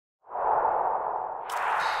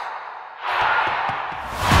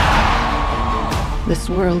This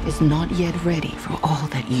world is not yet ready for all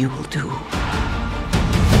that you will do.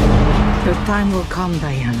 Your time will come,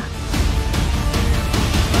 Diana.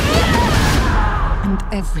 And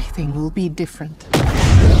everything will be different.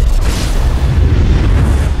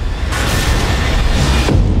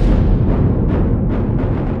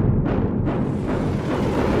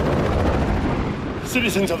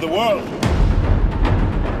 Citizens of the world,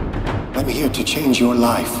 I'm here to change your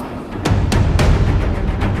life.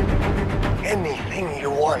 Anything you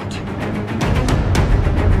want,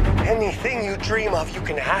 anything you dream of, you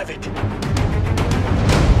can have it.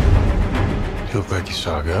 You look like you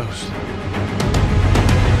saw a ghost.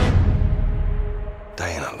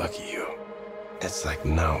 Diana, look at you. It's like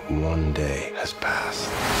not one day has passed.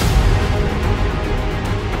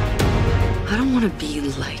 I don't want to be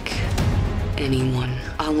like anyone.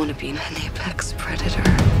 I want to be an apex predator.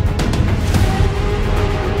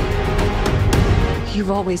 You've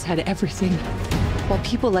always had everything, while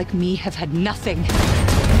people like me have had nothing.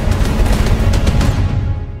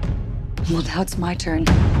 Well, now it's my turn.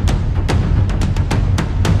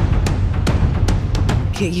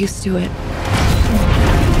 Get used to it.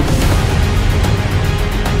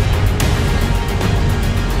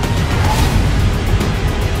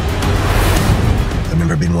 I've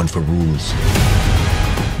never been one for rules.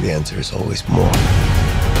 The answer is always more.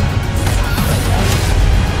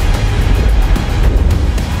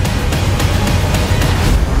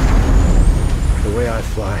 The way I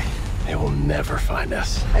fly, they will never find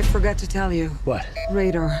us. I forgot to tell you. What?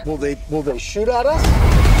 Radar. Will they shoot at us?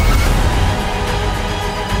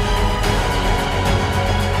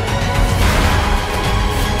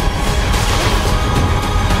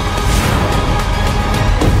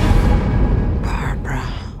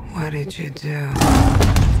 What did you do?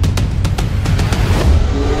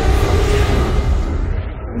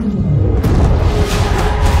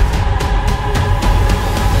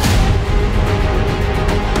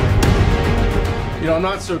 You know, I'm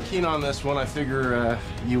not so keen on this one. I figure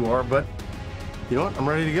you are, but you know what? I'm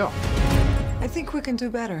ready to go. I think we can do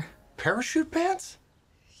better. Parachute pants?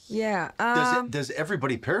 Yeah, Does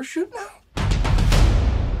everybody parachute now?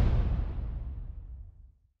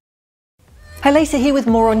 Hey, Lisa here with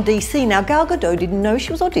more on DC. Now, Gal Gadot didn't know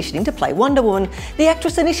she was auditioning to play Wonder Woman. The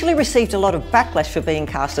actress initially received a lot of backlash for being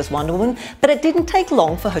cast as Wonder Woman, but it didn't take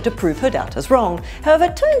long for her to prove her doubters wrong. However,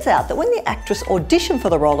 it turns out that when the actress auditioned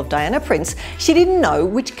for the role of Diana Prince, she didn't know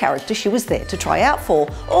which character she was there to try out for.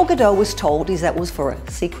 All Gadot was told is that was for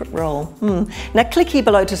a secret role. Now, click here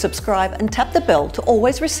below to subscribe and tap the bell to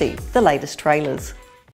always receive the latest trailers.